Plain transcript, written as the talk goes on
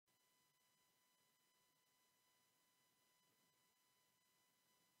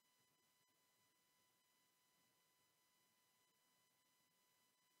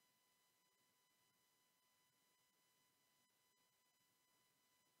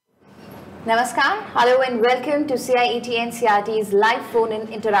Namaskar, hello and welcome to CIET NCERT's live phone-in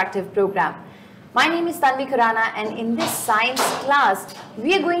interactive program. My name is Tanvi Khurana and in this science class,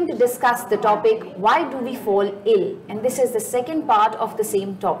 we are going to discuss the topic, why do we fall ill? And this is the second part of the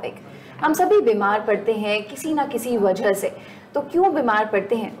same topic. हम सभी बीमार पड़ते हैं किसी ना किसी वजह से, तो क्यों बीमार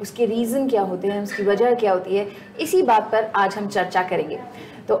पड़ते हैं, उसके रीज़न क्या होते हैं, उसकी वजह क्या होती है, इसी बात पर आज हम चर्चा करेंगे।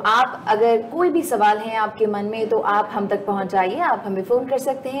 तो आप अगर कोई भी सवाल हैं आपके मन में तो आप हम तक पहुंच जाइए। आप हमें फ़ोन कर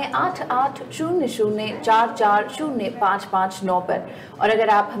सकते हैं 8800440559 पर, और अगर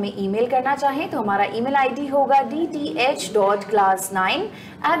आप हमें ईमेल करना चाहें तो हमारा ईमेल आईडी होगा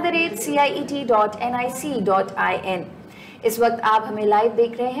dth.class9@ciet.nic.in। इस वक्त आप हमें लाइव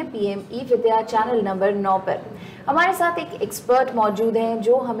देख रहे हैं PMeVIDYA चैनल नंबर 9 पर। हमारे साथ एक एक्सपर्ट मौजूद हैं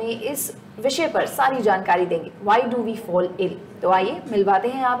जो हमें इस विषय पर सारी जानकारी देंगे, why do we fall ill. तो आइए मिलवाते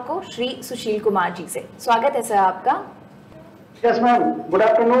हैं आपको श्री सुशील कुमार जी से। स्वागत है सर आपका। Yes ma'am, good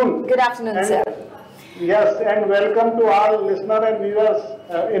afternoon. Good afternoon sir. Yes, and welcome to all listeners and viewers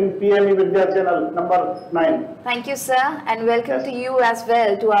in PMeVIDYA channel number 9. Thank you sir, and welcome to you as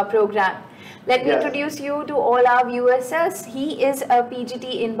well to our program. Let me introduce you to all our viewers. He is a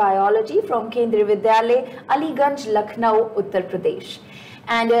PGT in biology from Kendriya Vidyalaya, Aliganj, Lucknow, Uttar Pradesh.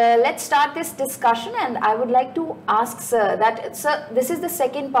 And let's start this discussion, and I would like to ask sir that this is the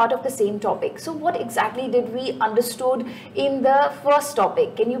second part of the same topic. So what exactly did we understood in the first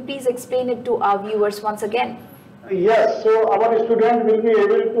topic? Can you please explain it to our viewers once again? Yes, so our student will be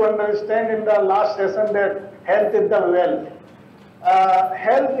able to understand in the last session that health is the wealth.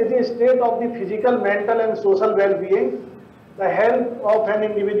 Health is a state of the physical, mental and social well-being. The health of an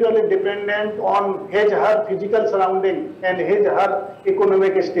individual is dependent on his/her physical surrounding and his/her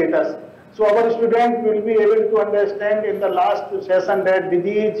economic status. So our student will be able to understand in the last session that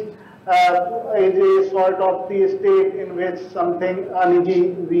disease is a sort of the state in which something uneasy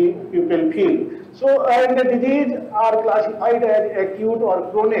people feel. So and the disease are classified as acute or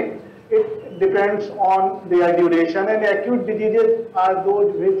chronic. It depends on their duration, and acute diseases are those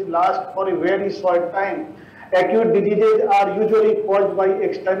which last for a very short time. Acute diseases are usually caused by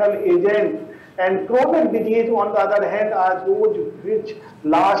external agents, and chronic disease on the other hand are those which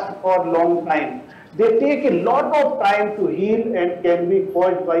last for long time. They take a lot of time to heal and can be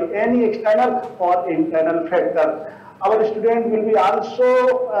caused by any external or internal factor. Our student will be also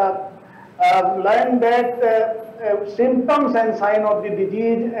learn that symptoms and sign of the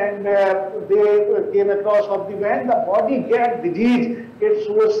disease, and they came across of the when the body gets disease, it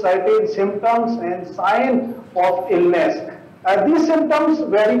shows certain symptoms and sign of illness. These symptoms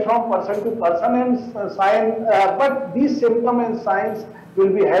vary from person to person and sign, but these symptoms and signs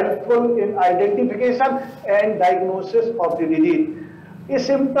will be helpful in identification and diagnosis of the disease. A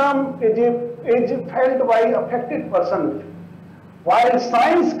symptom is felt by affected person, while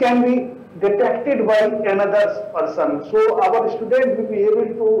signs can be detected by another person. So our student will be able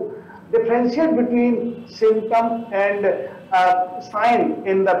to differentiate between symptom and sign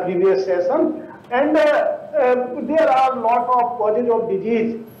in the previous session. And there are a lot of causes of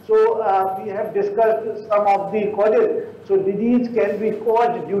disease. So we have discussed some of the causes. So disease can be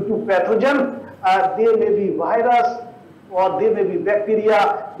caused due to pathogen. They may be virus, or they may be bacteria,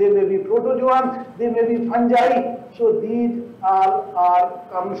 they may be protozoan, they may be fungi. So these are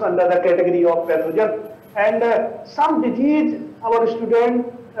comes under the category of pathogen. And some disease, our students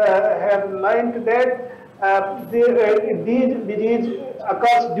have learned that these disease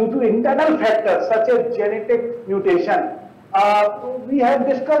occurs due to internal factors such as genetic mutation. We have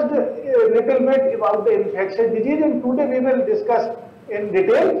discussed a little bit about the infectious disease, and today we will discuss in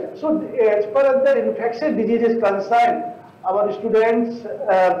detail. So as far as the infectious disease is concerned, our students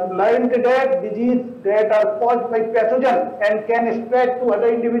learned that disease that are caused by pathogen and can spread to other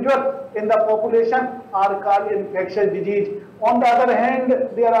individuals in the population are called infectious disease. On the other hand,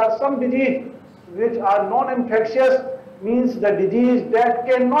 there are some disease which are non-infectious, means the disease that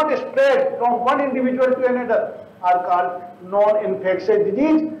cannot spread from one individual to another are called non-infectious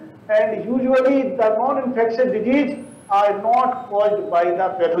disease. And usually the non-infectious disease are not caused by the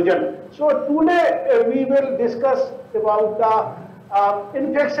pathogen. So today we will discuss about the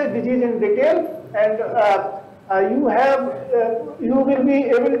infectious disease in detail, and you will be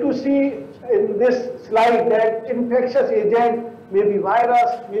able to see in this slide that infectious agent may be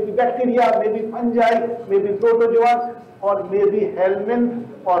virus, may be bacteria, may be fungi, may be protozoan, or may be helminth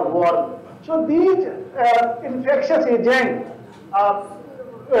or worm. So these infectious agents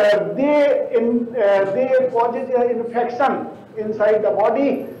they causes infection inside the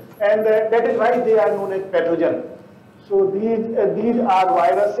body, and that is why they are known as pathogen. So these are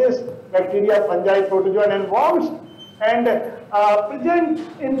viruses, bacteria, fungi, protozoan and worms, and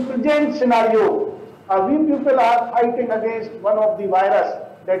In present scenario, we people are fighting against one of the virus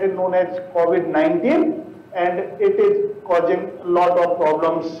that is known as COVID-19, and it is causing a lot of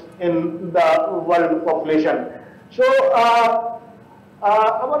problems in the world population. So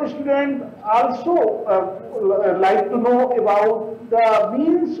our students also like to know about the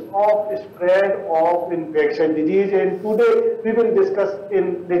means of spread of infectious disease, and today we will discuss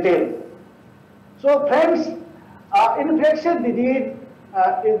in detail. So friends, infectious disease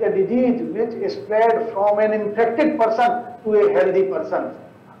is a disease which is spread from an infected person to a healthy person.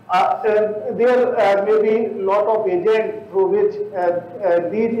 There may be a lot of agents through which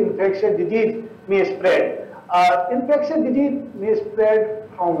these infectious disease may spread. Infectious disease may spread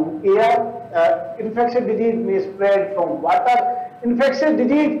from air, infectious disease may spread from water, infectious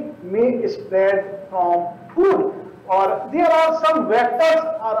disease may spread from food, or there are some vectors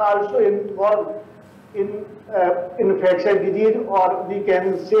are also involved in infectious disease, or we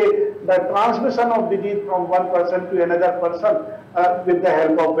can say the transmission of disease from one person to another person with the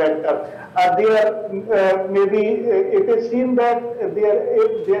help of vector. Maybe it is seen that if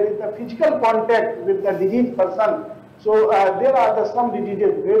there is a physical contact with the diseased person, so there are some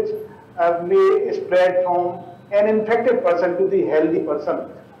diseases which may spread from an infected person to the healthy person,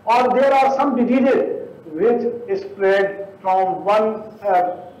 or there are some diseases which spread from one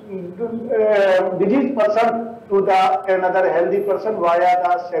diseased person to another healthy person via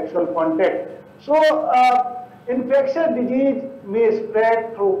the sexual contact. So infectious disease may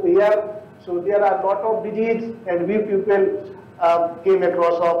spread through air. So there are a lot of disease, and we people came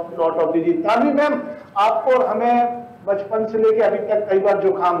across a lot of disease. तानी ma'am, आपको और हमें बचपन से लेके अभी तक कई बार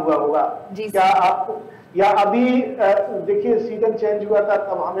जुकाम हुआ होगा, क्या आपको, या अभी देखिए सीजन चेंज हुआ था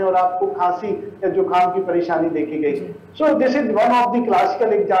तब हमें और आपको खांसी या जुकाम की परेशानी देखी गई. So this is one of the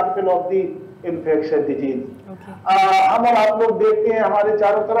classical example of the infectious disease. हम और आप लोग देखते हैं हमारे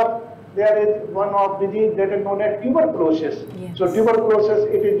चारों तरफ there is one of disease that is known as tuberculosis. Yes. So tuberculosis,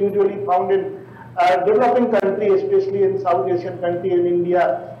 it is usually found in developing country, especially in South Asian country, in India,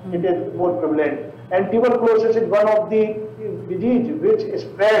 it is more prevalent. And tuberculosis is one of the disease which is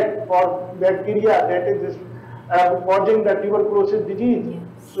spread for bacteria that is causing the tuberculosis disease.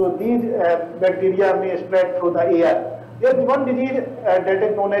 Yes. So these bacteria may spread through the air. There is one disease that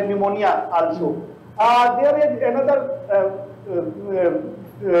is known as pneumonia also. There is another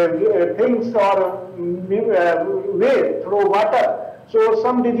things or way through water. So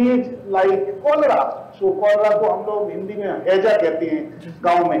some disease like cholera. So cholera को हम लोग हिंदी में हैजा कहते हैं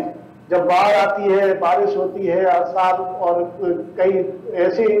गांव में. जब बाढ़ आती है, बारिश होती है हर साल, और कई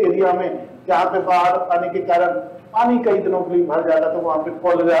ऐसे एरिया में जहाँ पे बाढ़ आने के कारण पानी कई दिनों के लिए भर जाता, तो वहाँ पे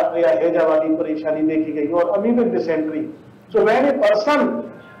कॉलेरा या हैजा वाली परेशानी देखी गई, और amoebic dysentery. So when a person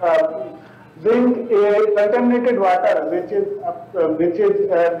drink a contaminated water which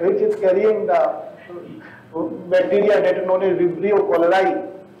is carrying the bacteria that is known as Vibrio cholerae,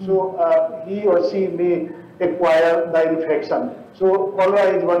 so he or she may acquire the infection. So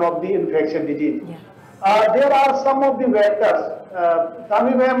cholera is one of the infection disease. Yeah. There are some of the vectors.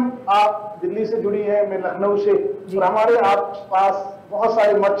 तामी ma'am, आप दिल्ली से जुड़ी हैं, मैं लखनऊ से, और हमारे आसपास बहुत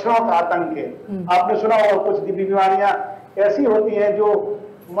सारे मच्छरों का आतंक है. आपने सुना होगा कुछ बीमारियां ऐसी होती हैं जो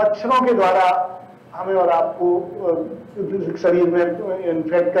मच्छरों के द्वारा हमें और आपको शरीर में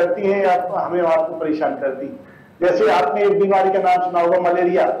इन्फेक्ट करती हैं या हमें और आपको परेशान करती. जैसे आपने एक बीमारी का नाम सुना होगा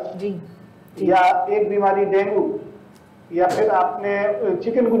मलेरिया, या एक बीमारी डेंगू, या फिर आपने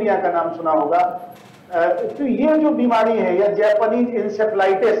चिकनगुनिया का नाम सुना होगा. तो ये जो बीमारी है, या जापानीज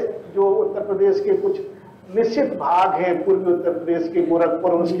इंसेफ्लाइटिस, जो उत्तर प्रदेश के कुछ निश्चित भाग हैं, पूर्वी उत्तर प्रदेश के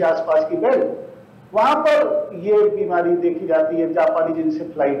गोरखपुर और उसके आसपास की बेल्ट, वहां पर ये बीमारी देखी जाती है, जापानीज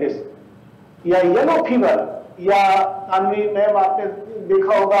इंसेफ्लाइटिस या येलो फीवर, या तानवी मैम आपने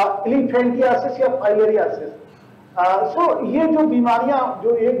देखा होगा एलिफेंटियासिस या फाइलेरियासिस. सो ये जो बीमारियां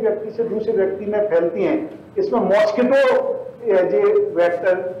जो एक व्यक्ति से दूसरे व्यक्ति में फैलती हैं, इसमें मॉस्किटो ये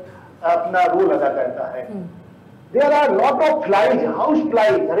वेक्टर अपना रोल अदा करता है. There are lot of flies, house fly,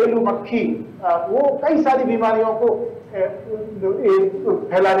 घरेलू मक्खी, वो कई सारी बीमारियों को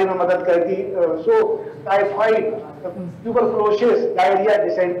फैलाने में मदद करती. सो typhoid, tuberculosis, diarrhoea,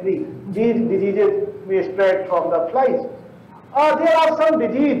 dysentery, these diseases may spread from the flies. There are some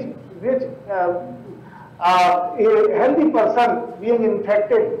disease which a healthy person being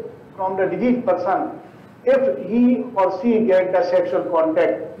infected from the diseased person, if he or she get the sexual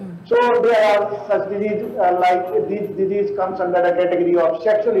contact. So there are such disease like this disease comes under the category of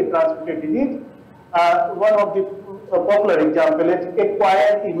sexually transmitted disease. One of the popular example is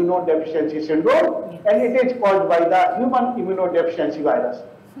acquired immunodeficiency syndrome, and it is caused by the human immunodeficiency virus.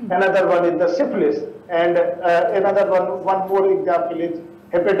 Another one is the syphilis, and another one more example is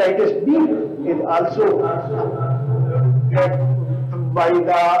hepatitis B is also get by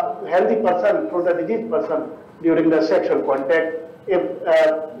the healthy person through the diseased person during the sexual contact if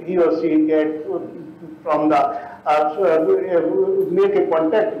he or she get from the make a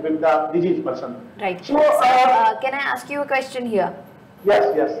contact with the diseased person. Right. So, can I ask you a question here?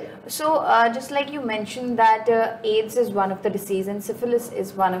 Yes, yes. So, just like you mentioned that AIDS is one of the diseases and syphilis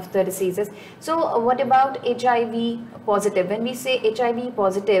is one of the diseases. So, what about HIV positive? When we say HIV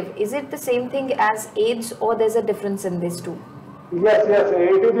positive, is it the same thing as AIDS or there's a difference in these two? Yes, yes,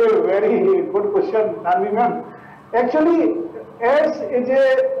 it is a very good question, Tanvi ma'am. Actually, AIDS is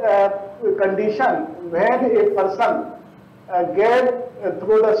a condition when a person get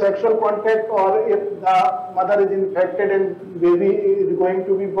through the sexual contact, or if the mother is infected and baby is going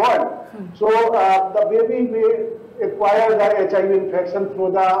to be born. So the baby may acquire the HIV infection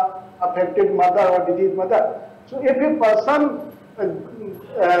through the affected mother or diseased mother. So if a person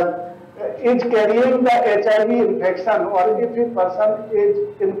is carrying the HIV infection, or if a person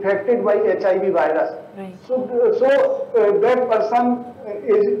is infected by HIV virus, right. so that person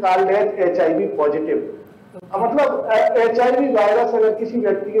is called as HIV positive. मतलब HIV virus अगर किसी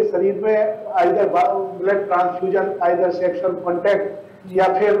व्यक्ति के शरीर में either blood transfusion, either sexual contact, या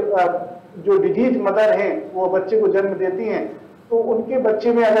फिर जो डिजीज मदर हैं वो बच्चे को जन्म देती हैं, तो उनके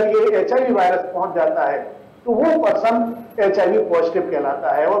बच्चे में अगर ये HIV वायरस पहुंच जाता है तो वो पर्सन HIV पॉजिटिव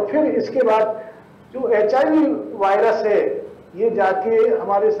कहलाता है। और फिर इसके बाद जो HIV वायरस है ये जाके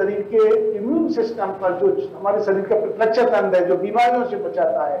हमारे शरीर के इम्यून सिस्टम पर, जो हमारे शरीर का प्रतिरक्षक तंत्र है जो बीमारियों से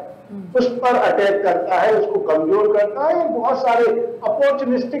बचाता है, उस पर अटैक करता है, उसको कमजोर करता है, और बहुत सारे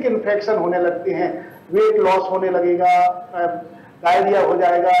अपॉर्चुनिस्टिक इन्फेक्शन होने लगते हैं। वेट लॉस होने लगेगा, डायरिया हो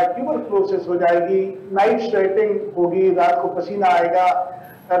जाएगा, ट्यूबरक्लोसिस हो जाएगी, नाइट स्वेटिंग होगी, रात को पसीना आएगा,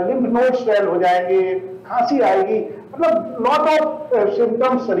 लिम्फ नोड स्वेल हो जाएंगे, खांसी आएगी, मतलब लॉट ऑफ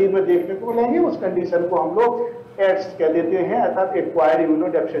सिम्टम्स शरीर में देखने को मिलेंगे। उस कंडीशन को हम लोग एड्स कह देते हैं, अर्थात एक्वायर्ड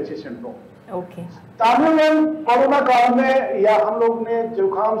इम्यूनोडेफिशिएंसी सिंड्रोम। ओके। तामिल कोरोना काल में या हम लोग ने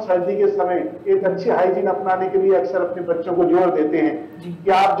जुकाम सर्दी के समय एक अच्छी हाइजीन अपनाने के लिए अक्सर अपने बच्चों को जोर देते हैं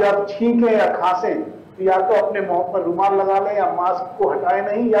कि आप जब छींकें या खांसें तो या तो अपने मुंह पर रुमाल लगा लें या मास्क को हटाएं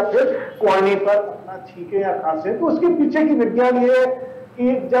नहीं, या फिर कोहनी पर अपना छींकें या खांसें। तो उसके पीछे की विज्ञान ये है कि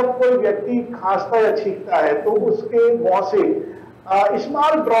जब कोई व्यक्ति खांसता या छींकता है तो उसके मुंह से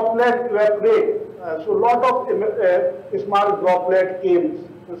small droplet evaporate, so lot of small droplet came.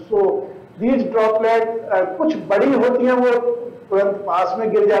 So these droplet कुछ बड़ी होती हैं, वो तुरंत पास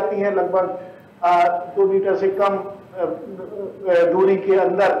में गिर जाती हैं, लगभग 2 मीटर से कम दूरी के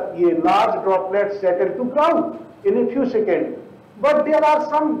अंदर। ये large droplet settle to ground in a few seconds. But there are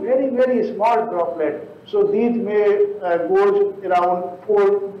some very very small droplet. So these may goes around 4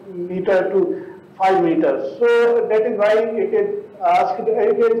 meter to 5 meters. So that is why it is asked,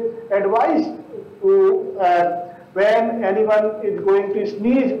 it is advised to when anyone is going to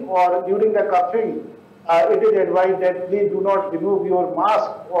sneeze or during the coughing, it is advised that please do not remove your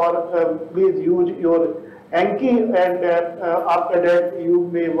mask, or please use your hanky, and after that you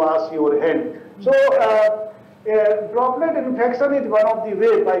may wash your hand. So droplet infection is one of the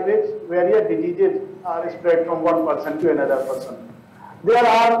ways by which various diseases are spread from one person to another person. There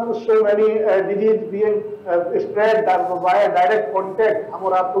are so many diseases being spread via direct contact. हम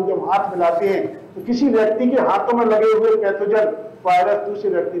और आप लोग जब हाथ मिलाते हैं तो किसी व्यक्ति के हाथों में लगे हुए पैथोजन वायरस दूसरे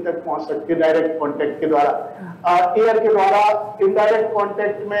व्यक्ति तक पहुंच सकते हैं डायरेक्ट कांटेक्ट के द्वारा। एयर के द्वारा इनडायरेक्ट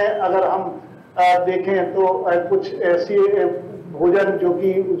कांटेक्ट में अगर हम देखें तो कुछ ऐसी भोजन जो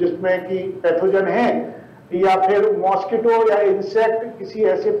कि जिसमें कि पैथोजन है, या फिर मॉस्किटो या इंसेक्ट किसी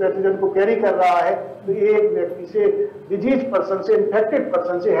ऐसे पैथोजन को कैरी कर रहा है, तो एक व्यक्ति से डिजीज पर्सन से, इन्फेक्टेड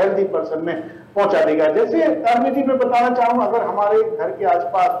पर्सन से हेल्दी पर्सन में पहुंचा देगा। जैसे जी मैं बताना चाहूँ, अगर हमारे घर के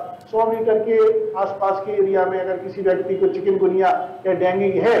आसपास 100 मीटर के आसपास के एरिया में अगर किसी व्यक्ति को चिकनगुनिया या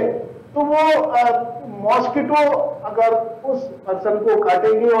डेंगू है, तो वो मॉस्किटो अगर उस पर्सन को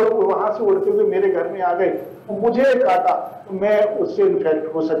काटेंगे और वहां से उड़ते हुए मेरे घर में आ गए, तो मुझे काटा तो मैं उससे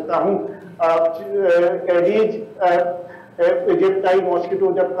इन्फेक्ट हो सकता हूँ। एडीज इजिप्टाई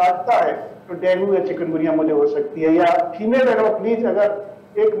मॉस्किटो जब काटता है तो डेंगू या चिकनगुनिया मुझे हो सकती है। या फीमेल एनोफ्लीज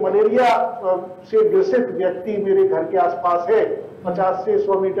अगर एक मलेरिया से ग्रसित व्यक्ति मेरे घर के आसपास है 50 से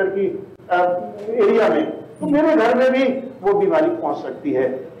 100 मीटर की एरिया में, तो मेरे घर में भी वो बीमारी पहुंच सकती है।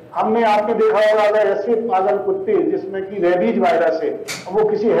 हमने आपने देखा होगा ऐसे पागल कुत्ते जिसमें कि रेबीज वायरस है, वो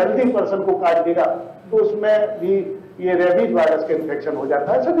किसी हेल्दी पर्सन को काट देगा तो उसमें भी ये रेबीज वायरस का इन्फेक्शन हो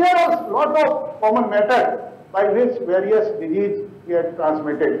जाता है। So there are lot of common matter by which various disease gate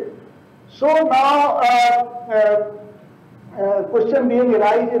transmitted. So now question being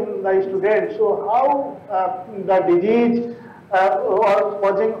arise in the student. So how the disease or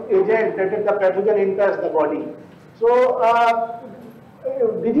causing agent, that is the pathogen, enters the body. So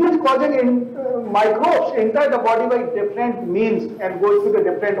disease causing microbes enter the body by different means and go to the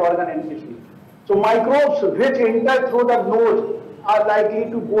different organ and tissue. So microbes which enter through the nose are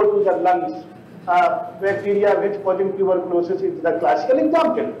likely to go to the lungs. Bacteria which causing tuberculosis is the classical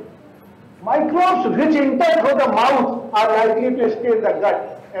example. Microbes which enter through the mouth are likely to stay in the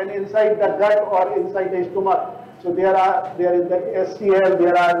gut and inside the gut or inside the stomach. So there is the SCL,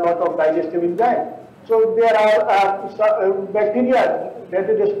 there are a lot of digestive enzymes. So there are bacteria that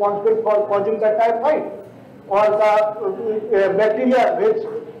is responsible for causing the typhoid, or the bacteria which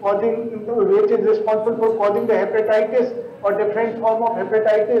is responsible for causing the hepatitis or different form of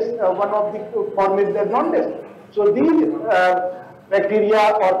hepatitis. One of the form is the jaundice. So these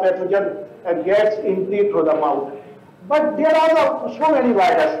bacteria or pathogen gets entry through the mouth. But there are so many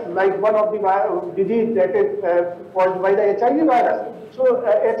viruses, like one of the disease that is caused by the HIV virus. So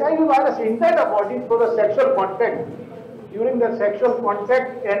HIV virus enter the body through the sexual contact, during the sexual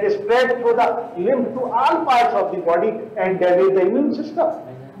contact, and spread through the lymph to all parts of the body and damage the immune system.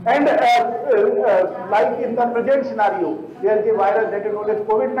 And like in the present scenario, there is a virus that is known as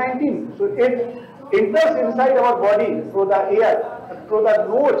COVID-19. So it enters inside our body through the air, through the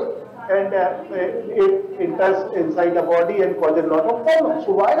nose, and it enters inside the body and causes a lot of problems.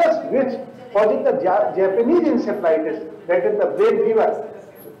 So virus which causes the Japanese encephalitis, that is the brain fever,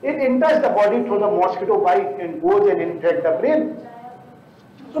 it enters the body through the mosquito bite and goes and infects the brain.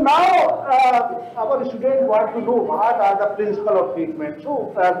 So now our students want to know what are the principle of treatment.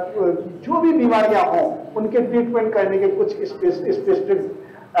 So जो भी बीमारियां हों उनके treatment करने के कुछ specific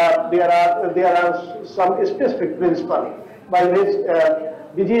there are some specific principle by which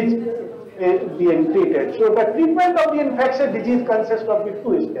disease is being treated. So the treatment of the infectious disease consists of the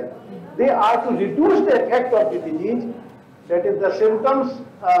two steps. They are to reduce the effect of the disease, that is the symptoms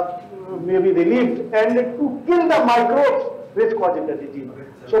may be relieved, and to kill the microbes which causes the disease.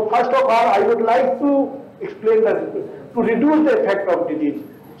 So first of all, I would like to explain that to reduce the effect of disease.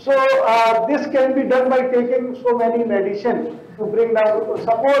 So this can be done by taking so many medicines to bring down.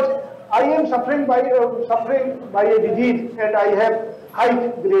 Suppose I am suffering by a disease and I have high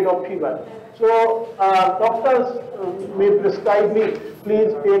grade of fever. So doctors may prescribe me,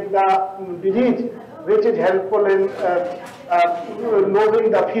 please take the disease which is helpful in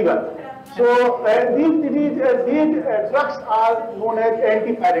lowering the fever. So these drugs are known as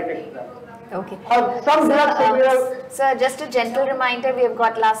antipyretic drugs. Okay. Some drugs sir, just a gentle reminder, we have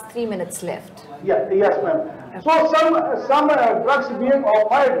got last 3 minutes left. Yeah, yes, ma'am. Okay. So some drugs being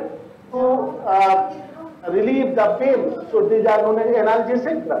offered to relieve the pain. So these are known as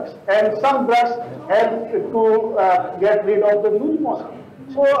analgesic drugs, and some drugs help to get rid of the loose motion.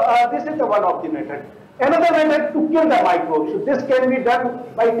 So this is the one of the method. Another method to kill the microbes. So this can be done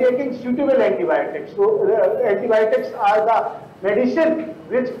by taking suitable antibiotics. So antibiotics are the medicine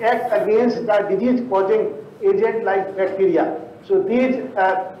which act against the disease-causing agent like bacteria. So these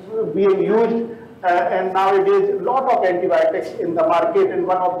being used, and nowadays a lot of antibiotics in the market, and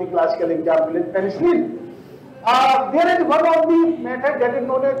one of the classical example is penicillin. There is one of the method that is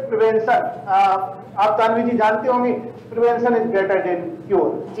known as prevention. आप तानवी जी जानते होंगे, prevention is better than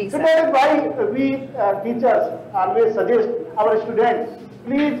cure. So that is why we teachers always suggest our students,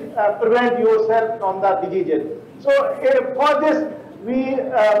 please prevent yourself from the diseases. So for this we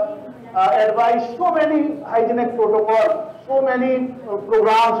advise so many hygienic protocols, so many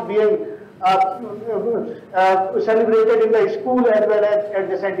programs being celebrated in the school as well as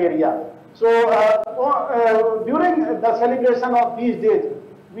adjacent area. So during the celebration of these days,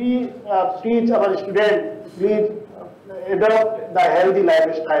 we teach our students, please adopt the healthy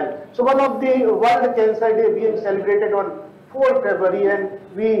lifestyle. So one of the World Cancer Day being celebrated on 4th February, and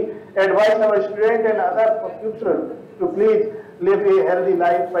we advise our students and other future to please live a healthy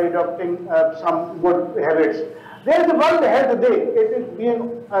life by adopting some good habits. There is a World Health Day. It is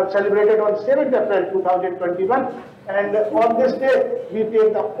being celebrated on 7th April 2021, and on this day we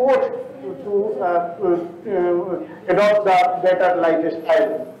take the oath to adopt the better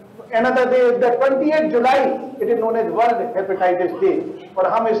lifestyle. Another day is the 28th July. It is known as World Hepatitis Day. और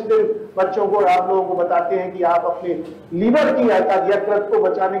हम इस दिन बच्चों को, आप लोगों को बताते हैं कि आप अपने लीवर की यकृत को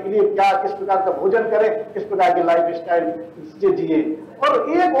बचाने के लिए क्या, किस प्रकार का भोजन करें, किस प्रकार के लाइफ स्टाइल जिए। और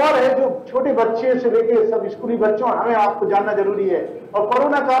एक और है जो छोटे बच्चे से लेके सब स्कूली बच्चों, हमें आपको जानना जरूरी है। और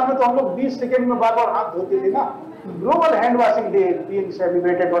कोरोना काल में तो हम लोग 20 सेकेंड में बार बार हाथ धोते थे ना। Global hand washing day being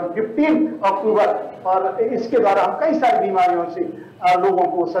celebrated on 15 अक्टूबर, और इसके द्वारा हम कई सारी बीमारियों से लोगों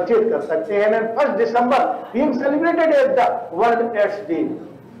को सचेत कर सकते हैं। And 1 December being celebrated as the world ads day.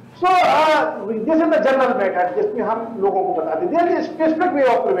 So this is the general method जिसमें हम लोगों को बताते हैं। There is specific way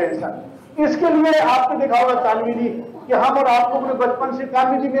of prevention. इसके लिए आपने देखा होगा तानवी जी कि हम और आपको अपने बचपन से,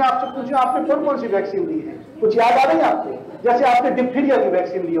 तानवी जी ने आपसे पूछा आपने कौन कौन सी वैक्सीन ली है, कुछ याद आ रही है आपको? जैसे आपने डिप्थीरिया की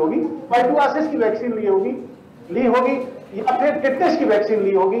वैक्सीन ली होगी, पाइटुआसिस की वैक्सीन ली होगी, या फिर टिटनेस की वैक्सीन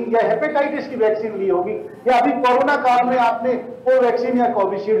ली होगी, या हेपेटाइटिस की वैक्सीन ली होगी, या अभी कोरोना काल में आपने कोवैक्सीन या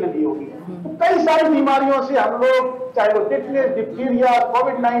कोविशील्ड ली होगी। तो कई सारी बीमारियों से हम लोग, चाहे वो टिटनेस, डिप्थीरिया,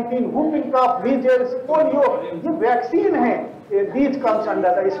 कोविड-19, whooping cough, measles, पोलियो, ये वैक्सीन है। These comes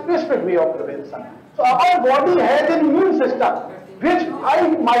under the specific way of prevention. So our body has an immune system which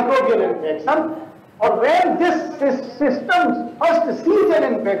fights microbial infection, or when this system first sees an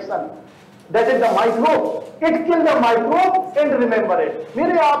infection, that is the microbe, it kills the microbe and remember it.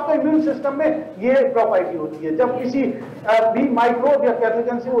 मेरे आपके immune system में ये property होती है, जब किसी भी microbe या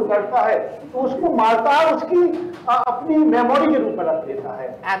पैथोजन से वो लड़ता है तो उसको मारता है, उसकी अपनी मेमोरी के रूप में रख देता है।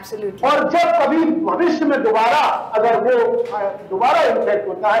 Absolutely. और जब कभी भविष्य में दोबारा अगर वो दोबारा इन्फेक्ट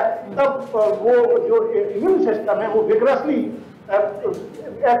होता है, तब वो जो इम्यून सिस्टम है वो विग्रसली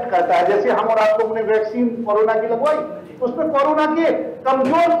एक्ट करता है। जैसे हम और आपको अपने वैक्सीन कोरोना की लगवाई, उसमें कोरोना के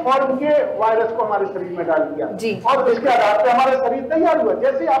कमजोर फॉर्म के वायरस को हमारे शरीर में डाल दिया और उसके आधार पर हमारा शरीर तैयार हुआ।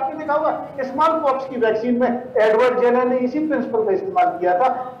 जैसे आपने देखा होगा स्मॉल पॉक्स की वैक्सीन में एडवर्ड जेनर ने इसी प्रिंसिपल का इस्तेमाल किया था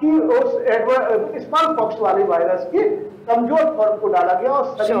कि उस स्मॉल पॉक्स वाले वायरस के कमजोर फॉर्म को डाला गया और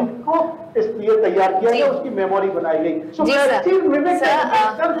शरीर को इसलिए तैयार किया गया, उसकी मेमोरी बनाई गई। सो वैक्सीन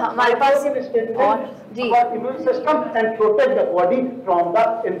हमारे पास immune system and protect the body from the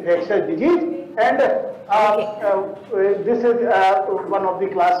infectious disease, and this is one of the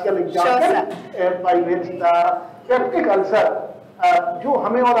classical examples by which the peptic ulcer जो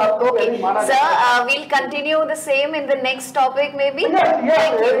हमें और आपको माना जाता है। We'll continue the same in the next topic maybe. Yes,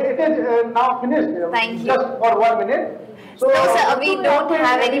 it is now finished. Thank you. Just for 1 minute. So, no, sir, we don't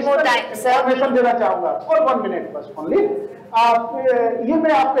have any more time, sir. Information देना चाहूँगा for 1 minute बस only. ये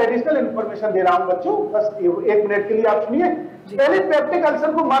मैं आपको additional information दे रहा हूँ बच्चों, बस 1 मिनट के लिए आप सुनिए। पहले पेप्टिक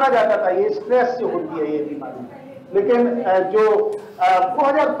अल्सर को माना जाता था ये स्ट्रेस से होती है ये बीमारी, लेकिन जो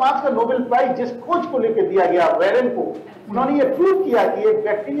 2005 का नोबेल प्राइज जिस खोज को लेकर दिया गया वेरेन को, उन्होंने ये प्रूव किया कि एक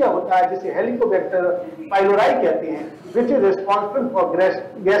बैक्टीरिया होता है जिसे हेलिकोबैक्टर पाइलोराई कहते हैं, which is responsible for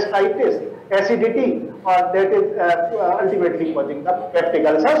gastritis, acidity, और that is ultimately causing the peptic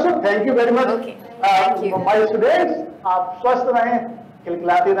ulcer. So thank you very much my students, आप स्वस्थ रहें,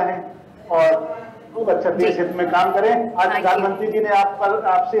 खिलखिलाते रहें और खूब अच्छा देश हित में काम करें। आज प्रधानमंत्री जी ने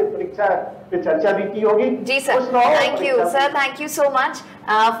आपसे परीक्षा पे चर्चा भी की होगी। जी sir, thank you sir, thank you so much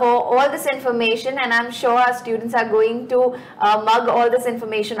for all this information, and I'm sure our students are going to mug all this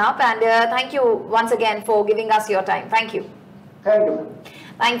information up, and thank you once again for giving us your time. Thank you. Thank you.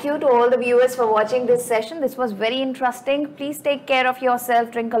 Thank you to all the viewers for watching this session. This was very interesting. Please take care of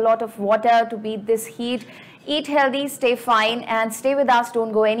yourself, drink a lot of water to beat this heat. Eat healthy, stay fine, and stay with us.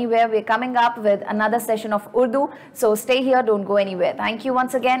 Don't go anywhere. We're coming up with another session of Urdu. So stay here, don't go anywhere. Thank you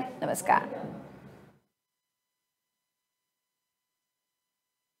once again. Namaskar.